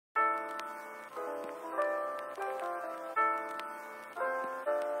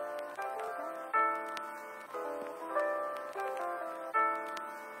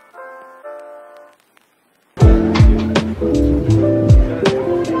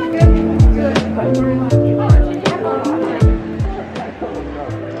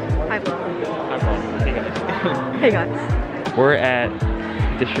We're at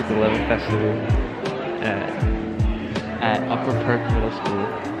District 11 Festival at Upper Perk Middle School.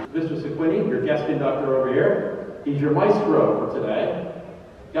 Mr. Sequini, your guest conductor over here. He's your maestro for today.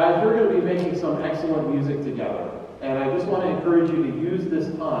 Guys, we're going to be making some excellent music together. And I just want to encourage you to use this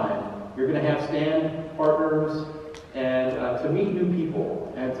time. You're going to have stand partners and to meet new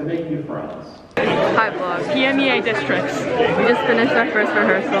people and to make new friends. Hi vlog. pmea districts. We just finished our first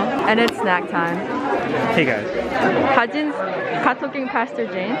rehearsal and it's snack time. Hey guys. Hajin's 카톡ing Pastor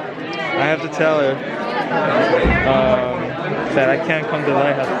Jane. I have to tell her that I can't come to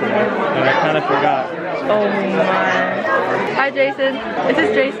Lighthouse today, and I kind of forgot. Oh my. Hi Jason. This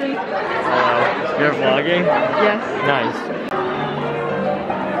is Jason. You're vlogging? Yes. Nice.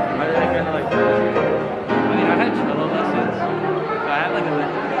 I mean, I had cello lessons, but I have like I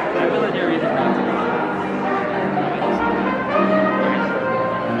have a legit reason not to.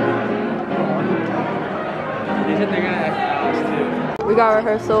 They said they're gonna ask Alex too. We got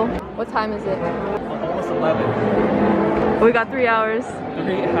rehearsal. What time is it? Almost 11. We got 3 hours.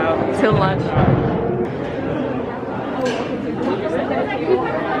 3 hours. Till lunch.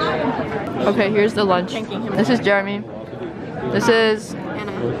 Okay, here's the lunch. This is Jeremy. This is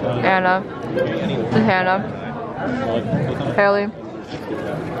Anna. This is Hannah. Haley.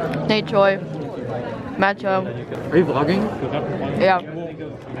 Nate Choi. Matt Cho. Are you vlogging? Yeah.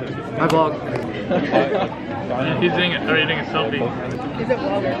 I vlog. He's doing it. Are you doing a selfie? He's a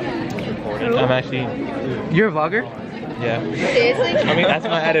vlogger. I'm actually. You're a vlogger? Yeah. Seriously? I mean, that's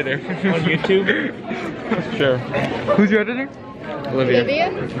my editor. On YouTube? Sure. Who's your editor? Olivia.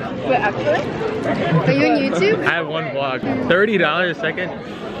 Wait, actually? Are you on YouTube? I have one vlog. $30 a second?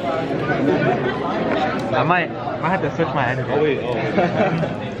 I might have to switch my editor. Oh, wait. Oh. I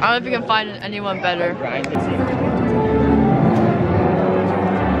don't know if you can find anyone better.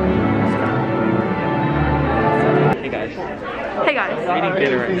 Hey guys. Hey guys. We're eating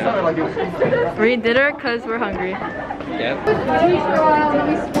dinner right now. We're eating dinner because we're hungry. Yep.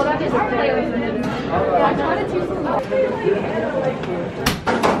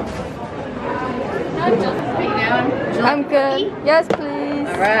 I'm good. Yes, please.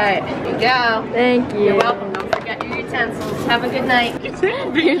 Alright, here you go. Thank you. You're welcome. Don't forget your utensils. Have a good night.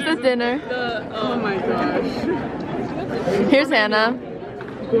 Here's the dinner. Oh my gosh. Here's Hannah.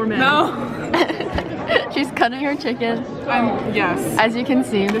 Gourmet. No. She's cutting her chicken. Yes. As you can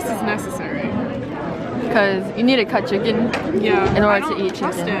see. This is necessary. Because you need to cut chicken Yeah. in I order don't to eat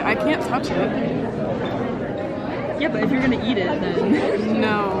trust chicken. it. I can't touch it. Yeah, but if you're gonna eat it, then.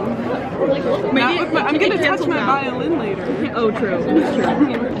 No. I'm gonna touch my violin later. Oh, true. This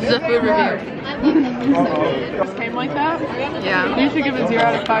is a food review. Just came like that? Yeah. You should give it 0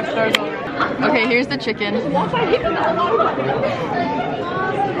 out of 5 stars already. Okay, here's the chicken.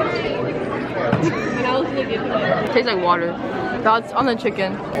 Tastes like water. That's on the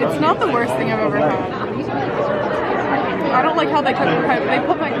chicken. It's not the worst thing I've ever had. I don't like how they put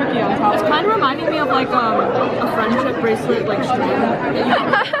my cookie on top. It's kind of reminding me of like a friendship bracelet, like string.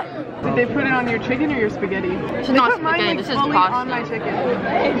 Did they put it on your chicken or your spaghetti? This is They not put mine, spaghetti, like, this is fully pasta. on my chicken.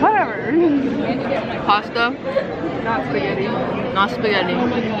 Whatever. Pasta, Not spaghetti. not spaghetti.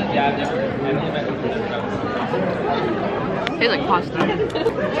 Tastes like pasta.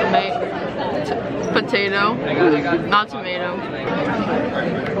 Potato, not tomato.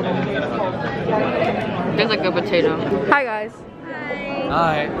 Tastes like a potato. Hi guys.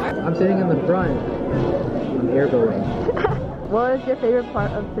 Hi. I'm sitting in the front. I'm airboating. What was your favorite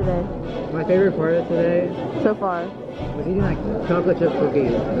part of today? My favorite part of today So far? was eating like chocolate chip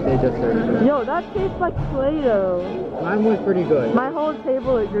cookies that they just served. Yo, that tastes like Play-Doh. Mine was pretty good. My whole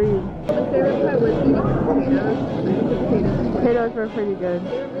table agreed. My favorite part was eating the potatoes. Potatoes were pretty good.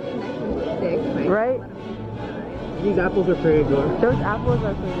 Right? These apples are pretty good. Those apples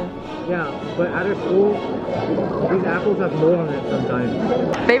are pretty good. Yeah, but out of school, these apples have mold on it sometimes.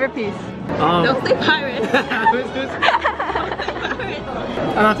 Favorite piece? Don't say pirate.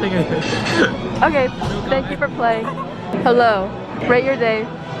 I'm not taking anything. Okay, thank you for playing. Hello. Rate your day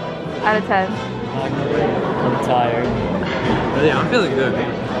out of 10. I'm tired. But yeah, I'm feeling good.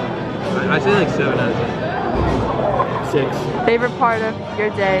 I say like 7 out of 10. 6. Favorite part of your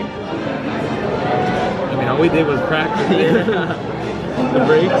day? I mean, all we did was practice. The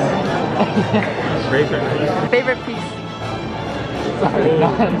breaks. Breaks are nice. Favorite piece? Sorry,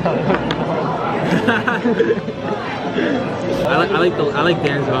 I like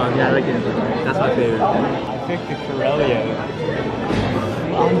Dan's song. Yeah, I like Dan's song. That's my favorite. I picked the Corellia.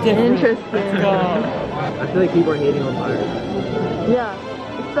 Interesting. I feel like people are hating on Pirates. Yeah.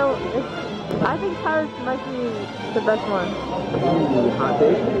 So I think Pirates might be the best one. Hot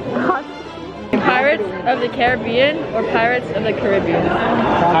take. Hot Pirates of the Caribbean or Pirates of the Caribbean?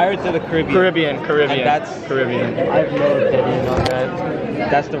 Pirates of the Caribbean. Caribbean. And that's Caribbean. I have no opinion on that.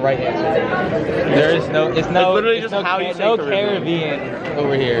 That's the right answer. There is no. It's no. literally it's just no, how you say no Caribbean. Caribbean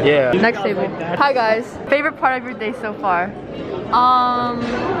over here. Yeah. Next table. Hi guys. Favorite part of your day so far?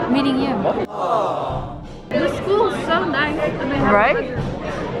 Meeting you. The school's so nice. And they have Right?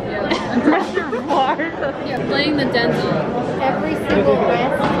 Yeah, playing the dental. Every single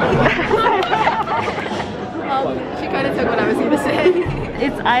rest. She kind of took what I was going to say.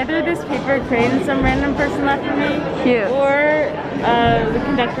 It's either this paper crane some random person left for me, Cute. or the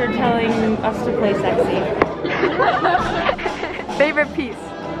conductor telling us to play sexy. Favorite piece?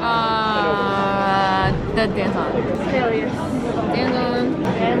 The dance on. Failures. Dance on.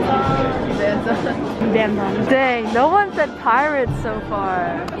 Damn on. Dang, no one said Pirates so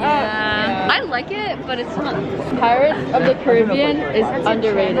far. Yeah. I like it, but it's not. Pirates of the Caribbean is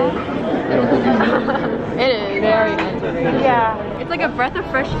underrated. It is very underrated. Yeah. It's like a breath of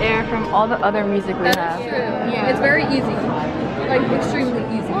fresh air from all the other music we That's have. true. Yeah. It's very easy. Like, extremely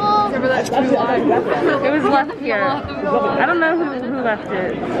easy. Remember that too long? It was left here. I don't know who left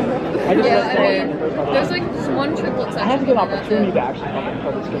it. Yeah, I mean, there's like just one triplet section. I have a good opportunity to actually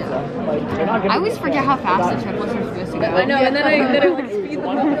I always forget how fast the triplets are supposed to go. I know, and then I like speed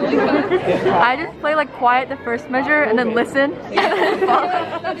them up really fast. I just play like quiet the first measure and then listen.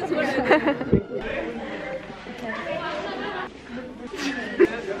 That is what it is.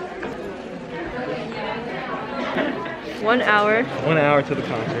 1 hour 1 hour to the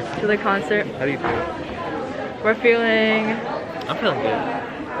concert. to the concert. How do you feel? We're feeling, I'm feeling good.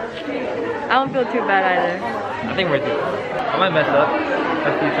 I don't feel too bad either. I think we're good. I might mess up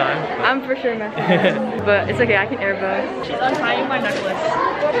a few times. I'm for sure messing up, but it's okay, I can airbow. She's untying my necklace.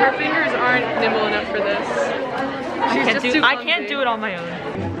 Her fingers aren't nimble enough for this. She's just too I can't do it on my own.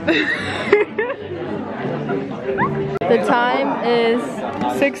 The time is,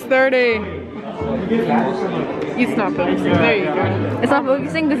 6:30. It's not focusing. There you go. it's not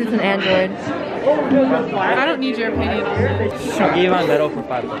focusing because it's an Android. I don't need your opinion on it. I'll give you my medal for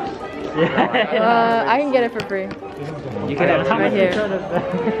 $5. I can get it for free. You can have it Right here.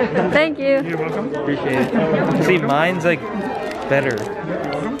 Thank you. Appreciate it. See, mine's like better.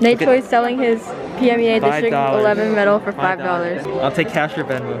 Nate Choi's selling his PMEA District $5. 11 medal for $5. I'll take cash or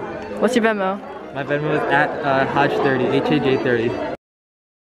Venmo. What's your Venmo? My Venmo is at Hodge30, HAJ30.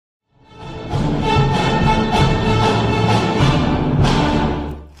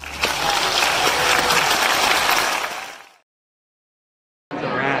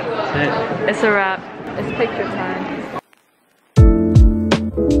 It's a wrap. It's picture time.